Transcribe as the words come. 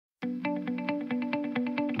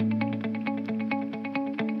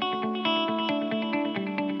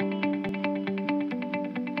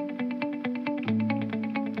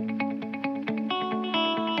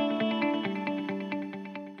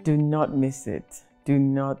Do not miss it. Do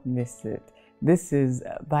not miss it. This is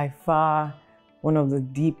by far one of the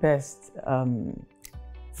deepest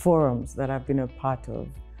forums that I've been a part of.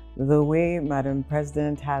 The way Madam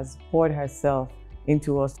President has poured herself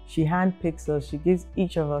into us. She handpicks us, she gives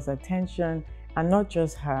each of us attention, and not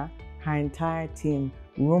just her entire team,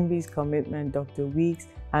 Rumbi's commitment, Dr. Weeks,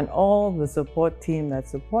 and all the support team that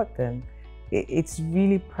support them. It's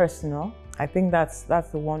really personal. I think that's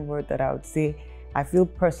the one word that I would say I feel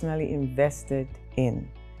personally invested in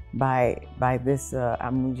by this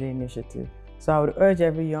Amujae Initiative. So I would urge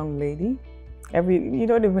every young lady, you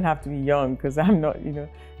don't even have to be young because I'm not,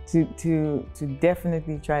 to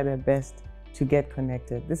definitely try their best to get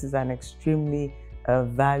connected. This is an extremely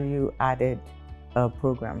value-added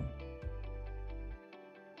program.